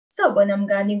Sawubona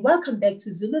mngani, welcome back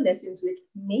to Zulu Lessons with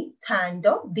me,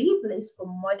 Thando, the place for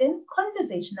modern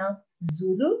conversational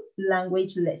Zulu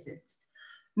language lessons.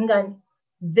 Mngani,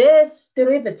 this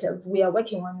derivative we are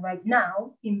working on right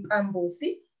now,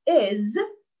 Impambosi, is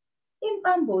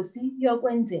Impambosi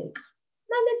Yokwenzeka.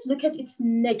 Now let's look at its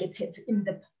negative in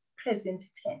the present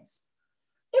tense.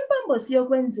 Impambosi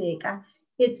Yokwenzeka,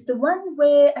 it's the one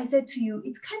where I said to you,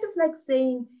 it's kind of like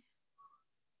saying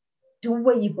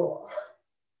doable.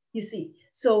 You see,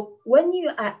 so when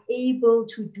you are able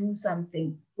to do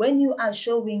something, when you are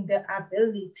showing the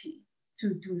ability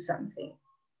to do something,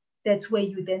 that's where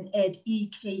you then add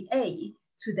EKA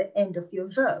to the end of your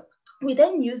verb. We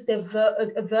then use the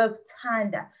verb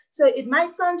Thanda. So it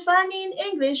might sound funny in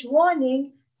English,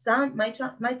 warning, might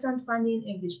sound funny in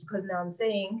English because now I'm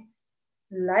saying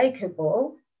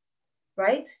likable,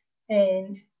 right?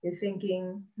 And you're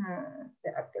thinking,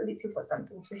 the ability for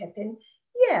something to happen.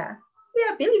 Yeah,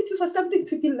 the ability for something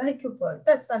to be likable.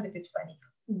 That sounds a bit funny.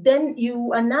 Then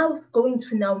you are now going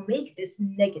to now make this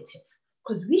negative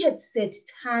because we had said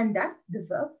Thanda, the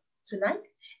verb, to like,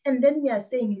 and then we are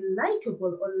saying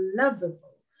likable or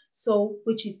lovable. So,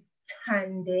 which is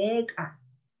Thandeka,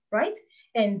 right?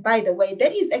 And by the way,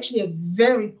 that is actually a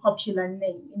very popular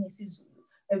name in isiZulu,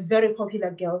 a very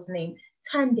popular girl's name,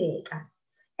 Thandeka.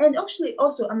 And actually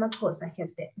also Amaxhosa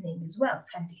have that name as well,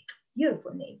 Thandeka,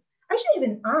 beautiful name. I actually have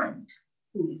an aunt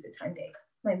who is a Thandeka,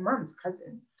 my mom's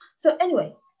cousin. So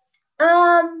anyway,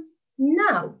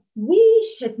 now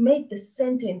we had made the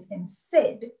sentence and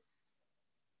said,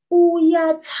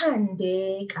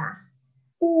 uyathandeka,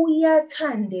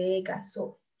 uyathandeka.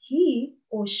 So he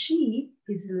or she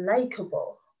is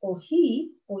likable, or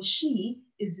he or she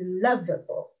is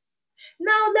lovable.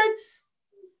 Now let's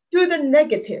do the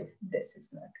negative. This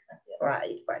is not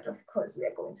right, but of course we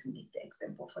are going to make the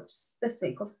example for just the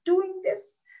sake of doing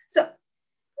this. So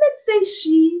let's say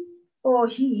she or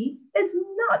he is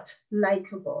not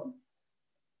likable.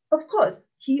 Of course,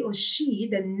 he or she,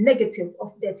 the negative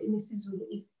of that in isiZulu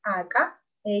is aka,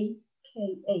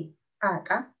 A-K-A,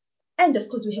 aka. And of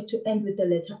course, we have to end with the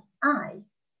letter I.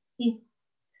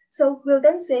 So we'll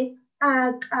then say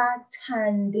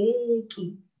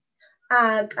akathandeki,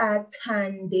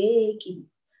 akathandeki,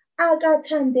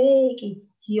 akathandeki.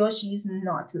 He or she is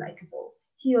not likable.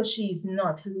 He or she is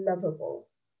not lovable.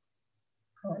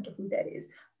 I wonder who that is.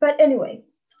 But anyway,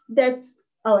 that's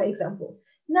our example.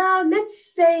 Now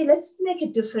let's make a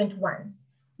different one.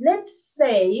 Let's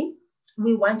say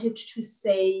we wanted to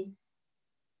say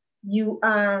you,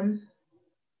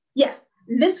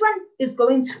 this one is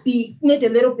going to need a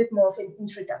little bit more of an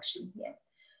introduction here.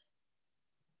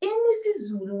 In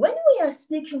isiZulu, when we are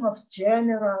speaking of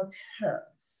general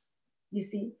terms, you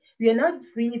see, we are not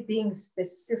really being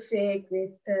specific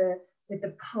with the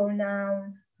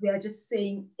pronoun. We are just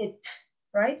saying it,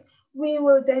 right? We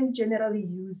will then generally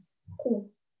use ku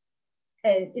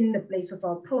in the place of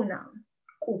our pronoun,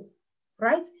 ku,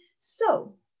 right?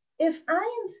 So if I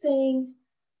am saying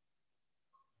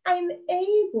I'm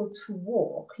able to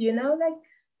walk, you know, like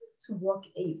to walk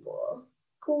able,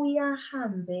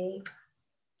 kuyahambeka.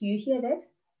 Do you hear that?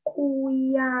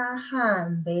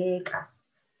 Kuyahambeka,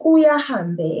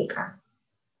 kuyahambeka.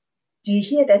 Do you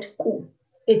hear that ku?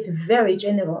 It's very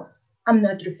general. I'm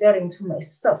not referring to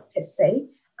myself per se.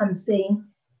 I'm saying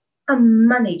I'm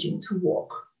managing to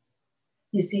walk.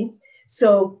 You see?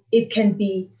 So it can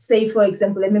be, say, for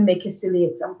example, let me make a silly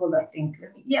example, I think.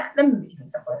 Let me make an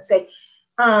example and say,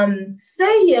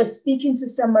 say you're speaking to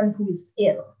someone who is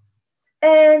ill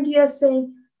and you're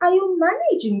saying, are you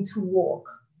managing to walk?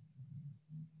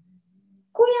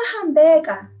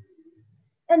 Kuyahambeka.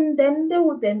 And then they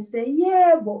would then say,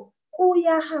 yebo,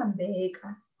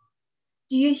 kuyahambeka.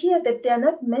 Do you hear that they're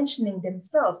not mentioning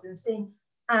themselves and saying,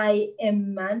 I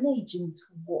am managing to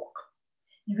walk?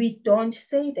 We don't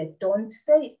say that. Don't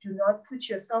say it. Do not put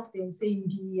yourself there and say,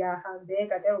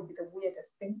 ngiyahambeka. That would be the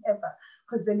weirdest thing ever.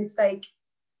 Because then it's like,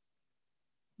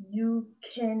 you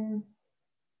can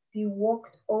be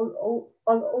walked all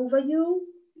over you.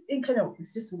 It kind of,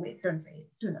 it's just weird. Don't say it.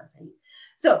 Do not say it.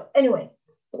 So anyway,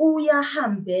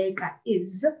 kuyahambeka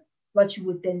is what you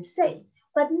would then say.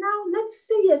 But now let's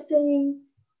say you're saying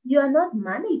you are not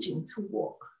managing to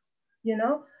walk, you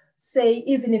know, say,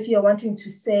 even if you're wanting to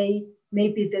say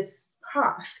maybe this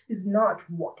path is not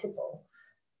walkable,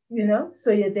 you know,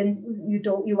 so you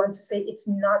want to say it's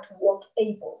not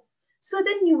walkable. So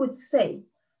then you would say,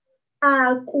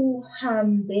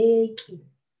 akuhambeki,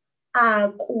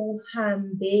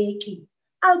 akuhambeki,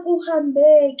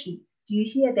 akuhambeki. Do you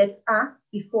hear that a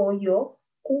before your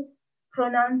ku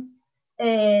pronouns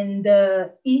and I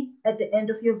at the end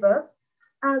of your verb?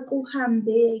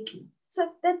 Akuhambeki. So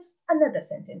that's another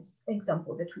sentence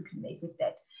example that we can make with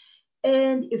that.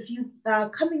 And if you are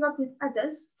coming up with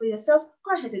others for yourself,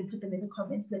 go ahead and put them in the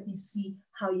comments. Let me see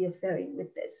how you're faring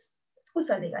with this.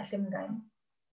 Usale kahle mngani.